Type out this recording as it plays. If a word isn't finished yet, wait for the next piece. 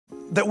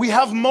That we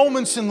have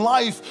moments in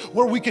life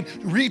where we can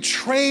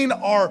retrain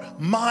our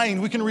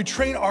mind, we can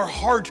retrain our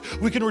heart,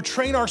 we can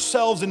retrain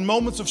ourselves in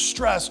moments of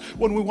stress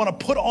when we want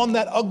to put on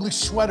that ugly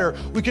sweater.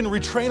 We can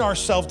retrain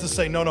ourselves to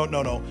say, no, no,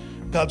 no, no.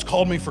 God's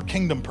called me for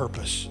kingdom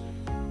purpose.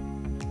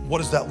 What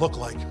does that look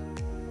like?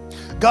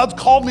 God's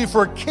called me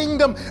for a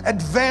kingdom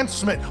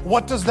advancement.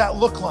 What does that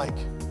look like?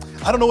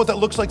 I don't know what that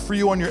looks like for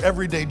you on your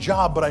everyday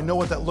job, but I know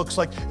what that looks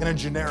like in a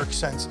generic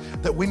sense.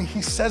 That when he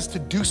says to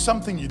do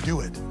something, you do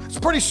it. It's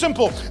pretty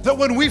simple. That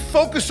when we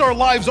focus our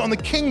lives on the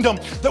kingdom,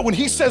 that when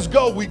he says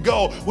go, we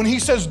go. When he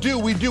says do,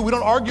 we do. We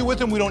don't argue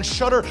with him. We don't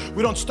shudder.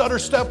 We don't stutter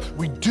step.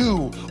 We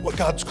do what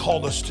God's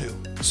called us to.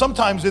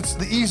 Sometimes it's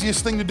the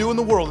easiest thing to do in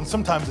the world, and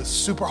sometimes it's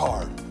super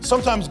hard.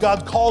 Sometimes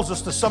God calls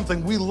us to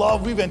something we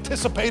love, we've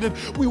anticipated,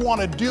 we want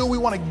to do, we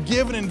want to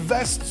give and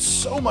invest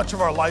so much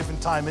of our life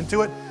and time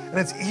into it. And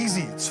it's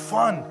easy, it's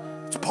fun,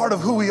 it's part of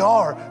who we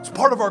are, it's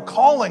part of our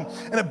calling,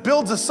 and it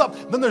builds us up.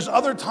 Then there's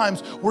other times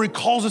where he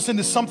calls us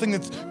into something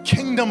that's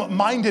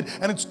kingdom-minded,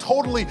 and it's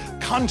totally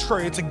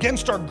contrary, it's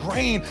against our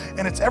grain,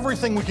 and it's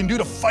everything we can do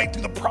to fight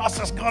through the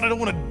process. God, I don't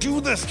want to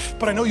do this,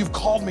 but I know you've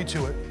called me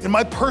to it. In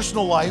my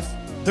personal life,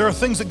 there are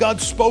things that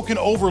God's spoken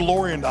over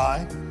Lori and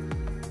I.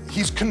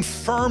 He's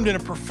confirmed in a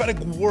prophetic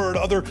word,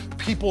 other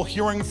people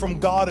hearing from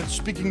God and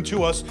speaking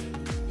to us.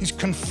 He's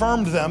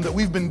confirmed them that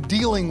we've been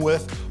dealing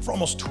with for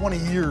almost 20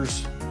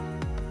 years.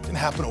 It didn't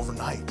happen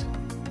overnight.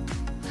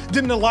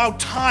 Didn't allow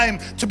time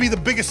to be the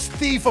biggest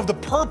thief of the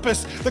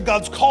purpose that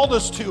God's called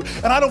us to.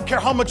 And I don't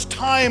care how much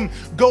time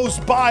goes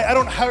by. I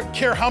don't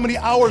care how many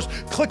hours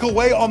click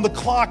away on the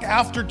clock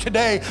after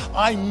today.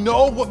 I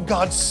know what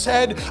God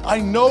said.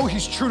 I know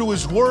he's true to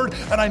his word,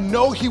 and I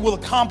know he will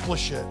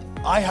accomplish it.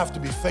 I have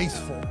to be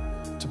faithful,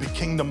 to be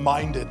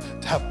kingdom-minded,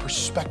 to have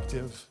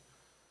perspective.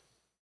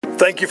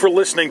 Thank you for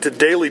listening to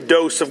Daily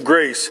Dose of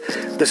Grace.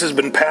 This has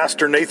been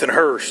Pastor Nathan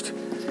Hurst.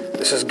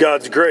 This is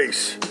God's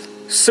grace,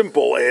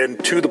 simple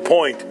and to the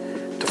point.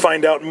 To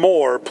find out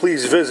more,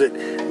 please visit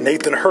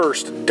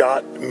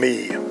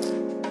nathanhurst.me.